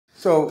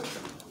So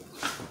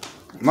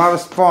my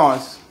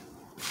response,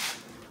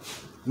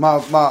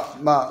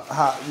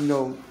 how, you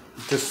know,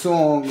 the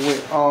song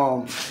with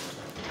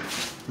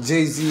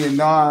Jay-Z and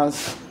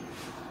Nas,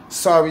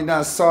 Sorry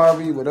Not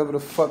Sorry, whatever the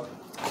fuck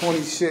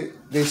corny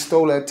shit. They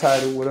stole that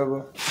title,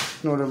 whatever.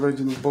 You know, the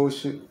original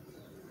bullshit.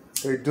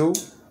 They do.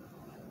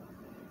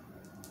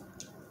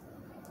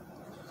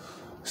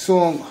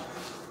 Song,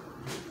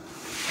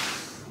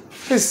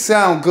 it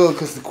sound good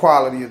because the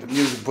quality of the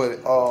music,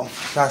 but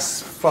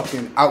that's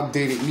fucking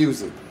outdated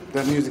music.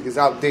 That music is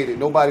outdated.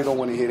 Nobody don't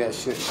want to hear that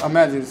shit.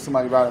 Imagine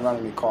somebody riding around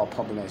in their car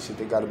pumping that shit.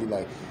 They gotta be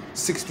like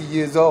 60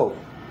 years old.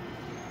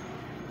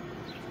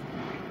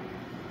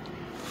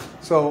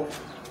 So,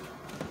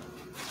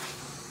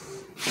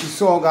 the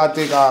song, I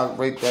think I'll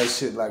rate that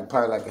shit like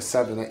probably like a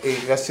 7 or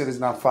 8. That shit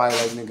is not fire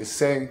like niggas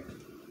say.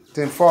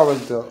 Then as far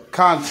as the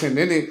content,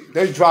 then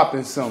they're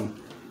dropping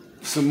some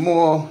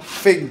more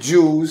fake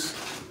Jews.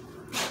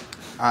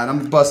 Alright, I'm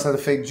gonna bust the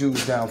fake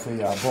Jews down for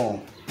y'all.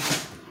 Boom.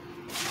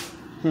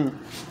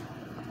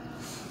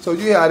 So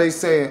you hear how they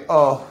say,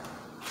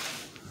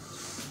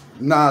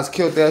 Nas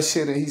killed that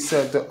shit, and he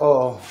said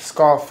the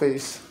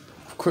Scarface,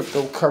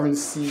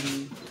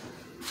 cryptocurrency,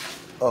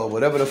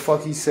 whatever the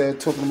fuck he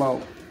said, talking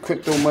about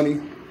crypto money.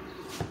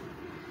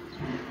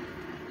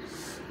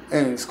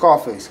 And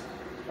Scarface.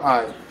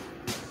 Alright.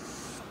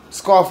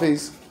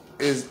 Scarface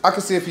is, I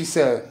could see if he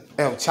said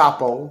El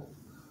Chapo,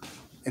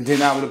 and then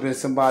that would have been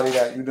somebody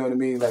that, you know what I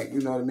mean, like,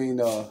 you know what I mean,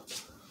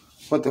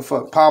 what the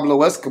fuck,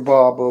 Pablo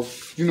Escobar,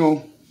 but, you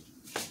know,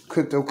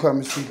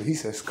 cryptocurrency, but he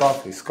said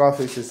Scarface.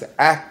 Scarface is an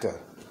actor.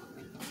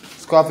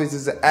 Scarface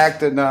is an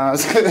actor now.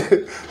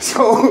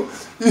 So,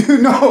 you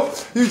know,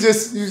 you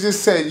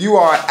just said you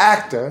are an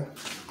actor,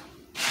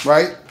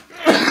 right?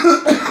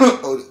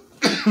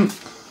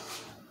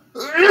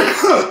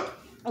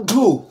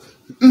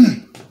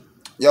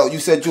 Yo, you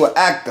said you're an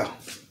actor.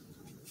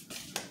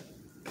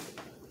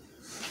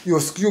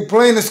 You're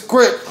playing the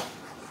script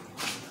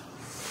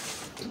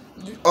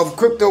of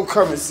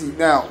cryptocurrency.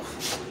 Now,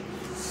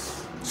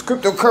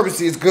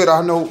 cryptocurrency is good.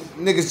 I know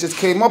niggas just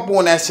came up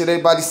on that shit.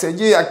 Everybody said,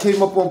 yeah, I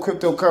came up on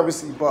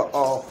cryptocurrency, but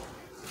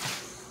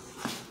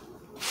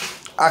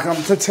I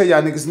come to tell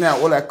y'all niggas now,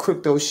 all that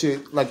crypto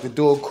shit, like the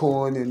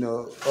Dogecoin and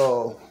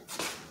the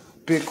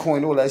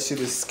Bitcoin, all that shit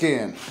is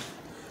scam.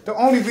 The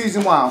only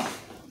reason why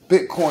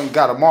Bitcoin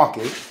got a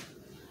market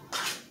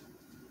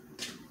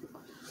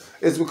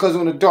is because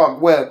on the dark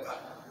web,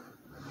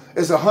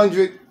 it's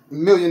 100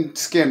 million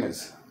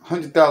scammers,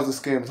 100,000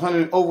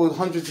 scammers, over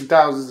hundreds of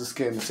thousands of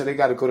scammers. So they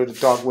got to go to the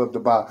dark web to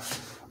buy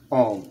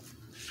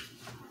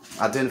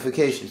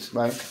identifications,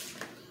 right?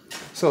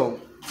 So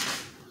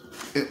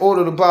in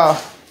order to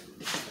buy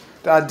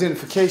the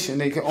identification,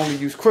 they can only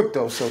use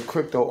crypto. So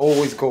crypto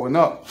always going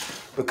up,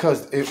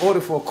 because in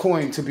order for a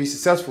coin to be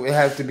successful, it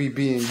has to be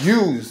being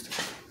used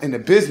in the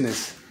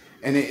business.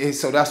 And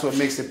so that's what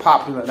makes it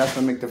popular. That's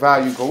what makes the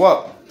value go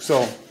up.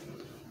 So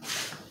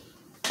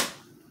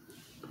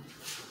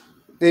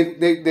they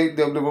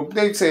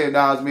say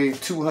Nas made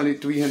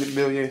 200, 300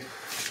 million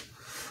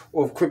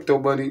of crypto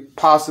money,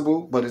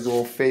 possible, but it's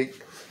all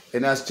fake.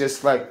 And that's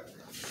just like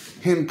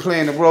him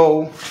playing a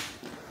role.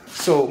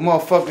 So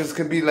motherfuckers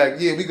could be like,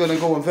 yeah, we're gonna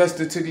go invest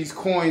into these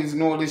coins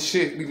and all this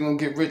shit. We're gonna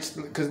get rich.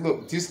 Cause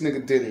look, this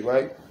nigga did it,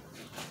 right?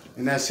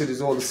 And that shit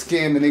is all a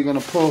scam, and they're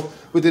gonna pull,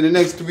 within the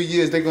next 3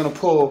 years, they're gonna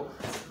pull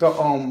the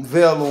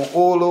veil on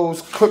all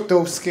those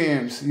crypto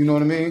scams. You know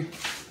what I mean?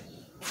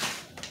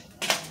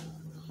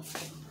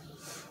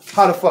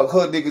 How the fuck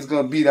hood niggas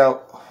gonna beat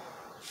out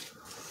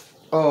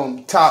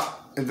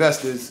top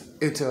investors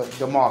into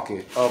the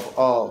market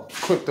of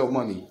crypto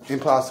money?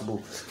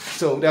 Impossible.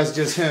 So that's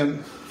just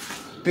him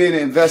being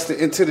an investor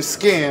into the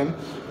scam,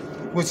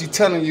 which he's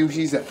telling you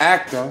he's an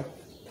actor.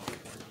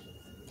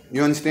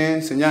 You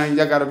understand? So y'all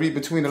gotta read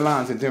between the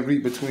lines, and then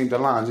read between the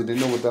lines, and then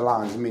know what the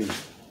lines mean.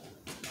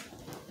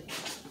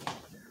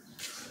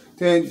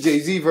 Then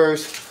Jay-Z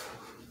verse,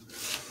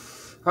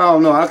 I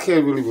don't know, I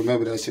can't really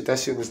remember that shit. That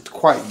shit was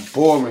quite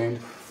boring.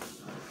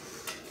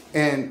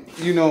 And,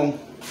 you know,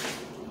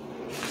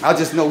 I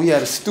just know he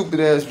had a stupid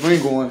ass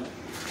ring on.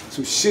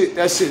 Some shit,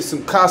 that shit,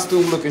 some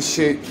costume looking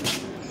shit.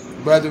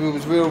 Whether it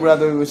was real,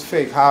 whether it was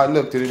fake, how it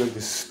looked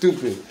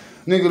stupid.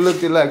 Nigga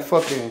looked at like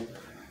fucking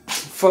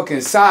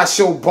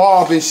Sideshow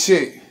Bob and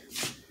shit.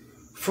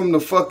 From the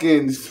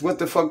fucking, what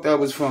the fuck that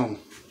was from?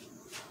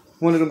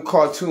 One of them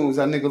cartoons.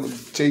 That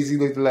nigga, Jay-Z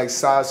looked like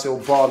Sideshow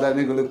Bob. That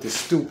nigga looked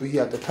stupid. He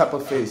had the pepper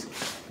face.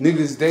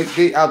 Niggas,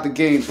 they out the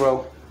game,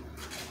 bro.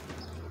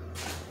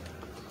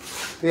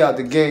 They out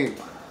the game.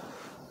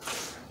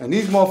 And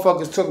these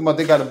motherfuckers talking about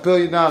they got $1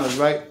 billion,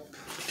 right?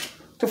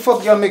 What the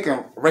fuck y'all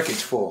making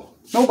records for?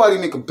 Nobody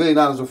make $1 billion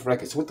off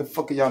records. What the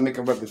fuck are y'all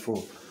making records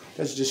for?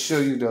 Let's just show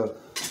you the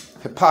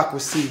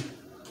hypocrisy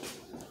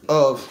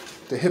of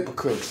the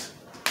hypocrites.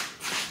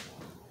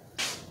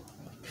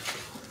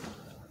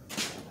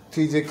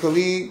 TJ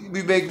Khalid,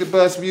 we make the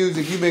best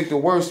music, you make the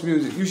worst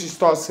music. You should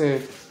start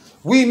saying,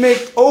 we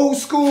make old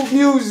school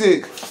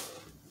music.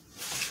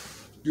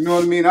 You know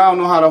what I mean? I don't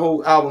know how the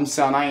whole album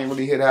sound. I ain't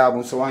really hear the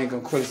album, so I ain't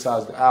gonna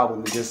criticize the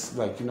album. It just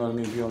like, you know what I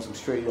mean, be on some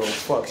straight yo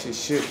fuck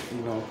shit,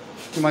 you know.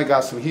 You might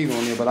got some heat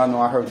on there, but I know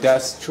I heard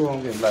that's true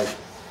and like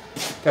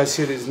that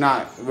shit is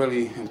not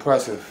really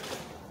impressive.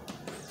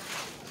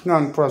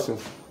 Not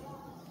impressive.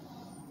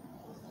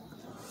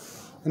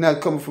 And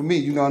that coming from me,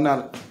 you know, I'm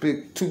not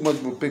too much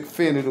of a big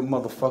fan of the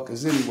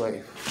motherfuckers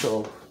anyway.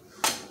 So,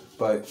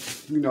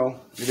 but you know,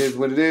 it is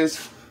what it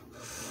is.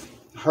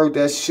 Heard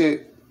that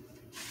shit.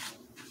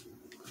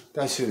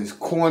 That shit is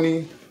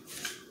corny.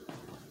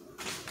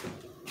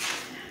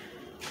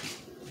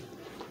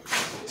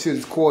 Shit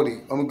is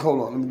corny. Hold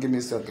on. Let me give me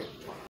a second.